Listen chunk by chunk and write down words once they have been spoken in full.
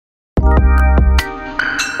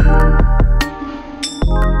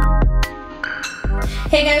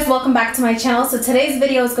Hey guys, welcome back to my channel. So today's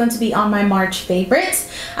video is going to be on my March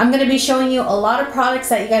favorites. I'm going to be showing you a lot of products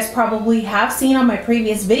that you guys probably have seen on my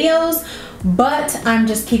previous videos, but I'm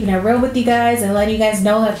just keeping it real with you guys and letting you guys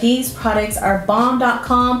know that these products are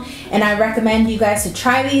bomb.com, and I recommend you guys to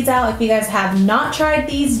try these out if you guys have not tried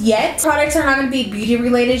these yet. Products are not going to be beauty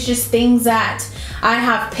related, it's just things that I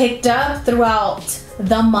have picked up throughout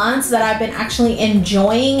the months that I've been actually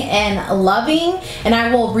enjoying and loving, and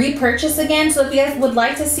I will repurchase again. So if you guys would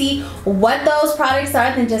like to see what those products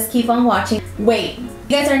are, then just keep on watching. Wait, you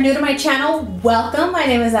guys are new to my channel, welcome. My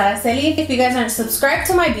name is Araceli. If you guys aren't subscribed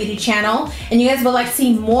to my beauty channel and you guys would like to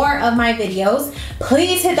see more of my videos,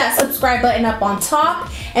 please hit that subscribe button up on top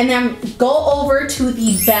and then go over to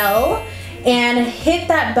the bell and hit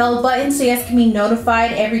that bell button so you guys can be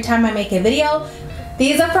notified every time I make a video.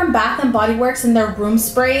 These are from Bath & Body Works and they're room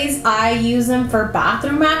sprays. I use them for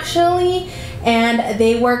bathroom actually, and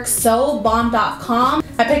they work so bomb.com.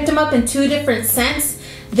 I picked them up in two different scents.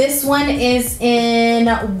 This one is in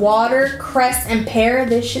watercress and pear.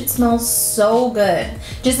 This shit smells so good.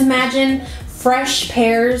 Just imagine fresh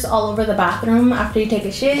pears all over the bathroom after you take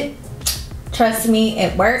a shit. Trust me,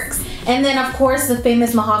 it works. And then of course the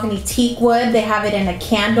famous mahogany teak wood. They have it in a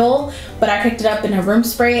candle, but I picked it up in a room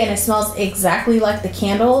spray and it smells exactly like the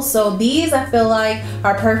candle. So these I feel like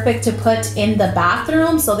are perfect to put in the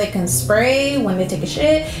bathroom so they can spray when they take a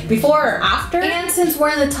shit, before or after. And since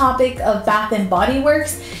we're in the topic of Bath & Body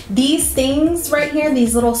Works, these things right here,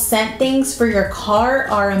 these little scent things for your car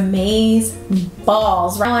are amazing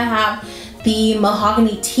balls. Right now I have the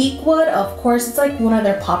mahogany teak wood. Of course, it's like one of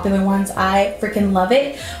their popular ones. I freaking love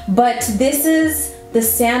it. But this is the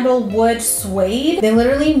sandalwood suede. They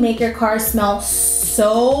literally make your car smell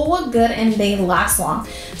so good and they last long.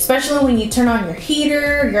 Especially when you turn on your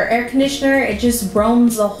heater, your air conditioner, it just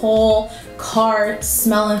roams the whole car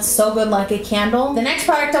smelling so good like a candle. The next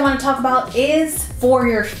product I want to talk about is for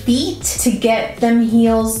your feet to get them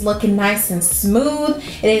heels looking nice and smooth.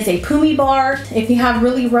 It is a PUMI bar. If you have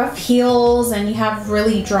really rough heels and you have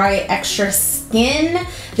really dry extra skin,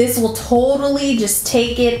 this will totally just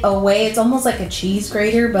take it away. It's almost like a cheese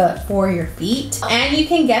grater but for your feet. And you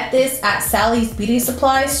can get this at Sally's Beauty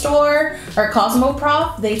Supply store or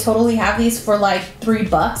Cosmoprof. They totally have these for like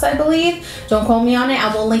 $3 I believe. Don't quote me on it.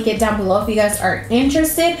 I will link it down below if you guys are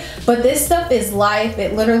interested. But this stuff is life.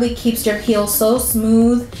 It literally keeps your heels so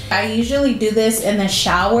smooth. I usually do this in the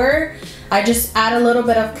shower. I just add a little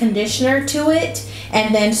bit of conditioner to it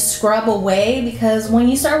and then scrub away, because when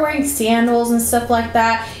you start wearing sandals and stuff like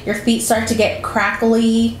that, your feet start to get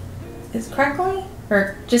crackly. Is it crackly?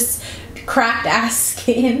 Or just cracked ass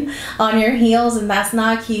skin on your heels, and that's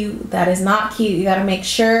not cute. That is not cute. You gotta make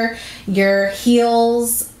sure your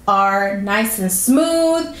heels are nice and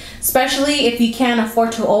smooth, especially if you can't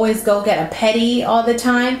afford to always go get a pedi all the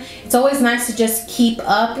time. It's always nice to just keep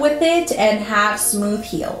up with it and have smooth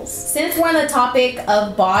heels. Since we're on the topic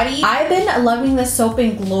of body, I've been loving the Soap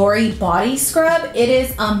and Glory body scrub. It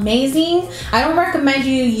is amazing. I don't recommend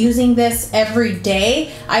you using this every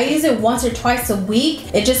day. I use it once or twice a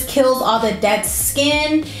week. It just kills all the dead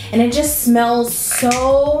skin and it just smells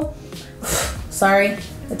so sorry,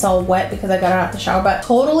 it's all wet because I got it out the shower, but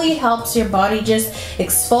totally helps your body just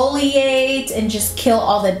exfoliate and just kill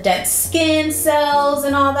all the dead skin cells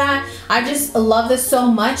and all that. I just love this so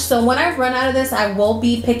much. So when I run out of this, I will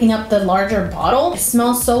be picking up the larger bottle. It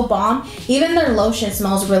smells so bomb. Even their lotion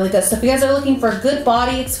smells really good. So if you guys are looking for a good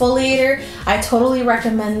body exfoliator, I totally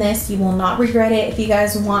recommend this. You will not regret it if you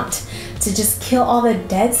guys want to just kill all the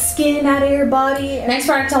dead skin out of your body. Next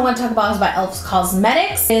product I want to talk about is by e.l.f.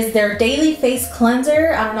 Cosmetics. It is their daily face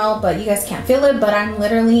cleanser. I don't know, but you guys can't feel it, but I'm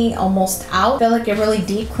literally almost out. I feel like it really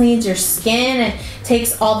deep cleans your skin and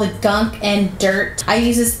takes all the gunk and dirt. I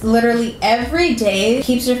use this literally every day. It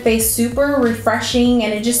keeps your face super refreshing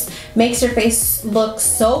and it just makes your face look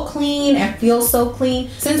so clean and feel so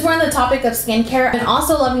clean. Since we're on the topic of skincare, I'm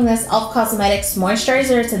also loving this e.l.f. Cosmetics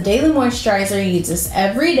moisturizer. It's a daily moisturizer. You use this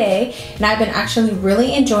every day and I've been actually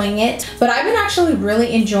really enjoying it. But I've been actually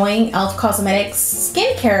really enjoying e.l.f. Cosmetics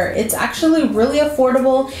skincare. It's actually really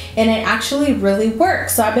affordable and it actually really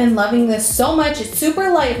works. So I've been loving this so much. It's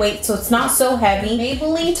super lightweight, so it's not so heavy.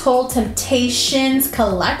 Maybelline Total Temptations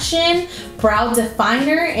collection brow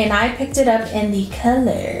definer, and I picked it up in the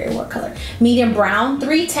color, what color? Medium brown,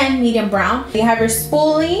 310 medium brown. You have your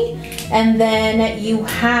spoolie and then you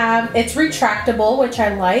have, it's retractable, which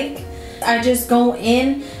I like. I just go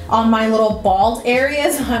in on my little bald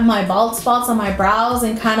areas, on my bald spots on my brows,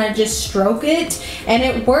 and kind of just stroke it, and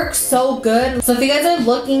it works so good. So if you guys are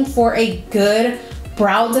looking for a good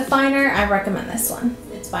brow definer, I recommend this one.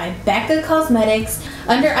 It's by Becca Cosmetics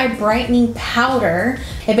Under Eye Brightening Powder.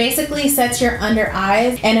 It basically sets your under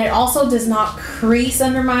eyes, and it also does not crease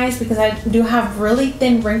under my eyes because I do have really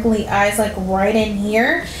thin wrinkly eyes like right in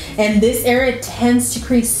here, and this area tends to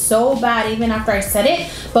crease so bad even after I set it.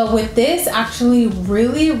 But with this, actually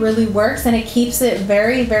really works, and it keeps it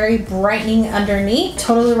very brightening underneath.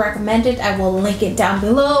 Totally recommend it. I will link it down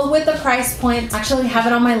below with the price point. I actually have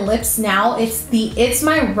it on my lips now. It's the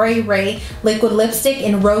ITSMYRAYERAYE liquid lipstick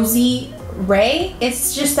in Rosy Ray.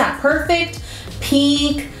 It's just that perfect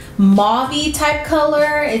pink mauve type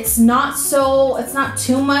color. It's not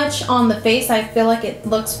too much on the face. I feel like it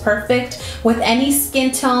looks perfect with any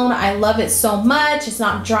skin tone. I love it so much. It's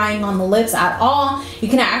not drying on the lips at all. You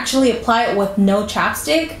can actually apply it with no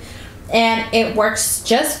chapstick and it works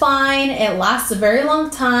just fine. It lasts a very long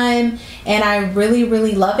time, and I really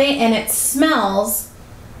love it. And it smells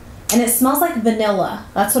like vanilla.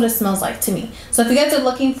 That's what it smells like to me. So if you guys are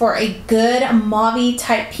looking for a good mauve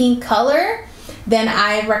type pink color, then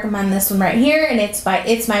I recommend this one right here, and it's by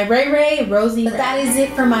ITSMYRAYERAYE Rosy. But that is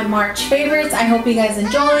it for my March favorites. I hope you guys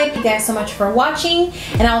enjoyed. Thank you guys so much for watching,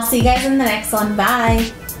 and I'll see you guys in the next one.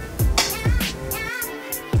 Bye.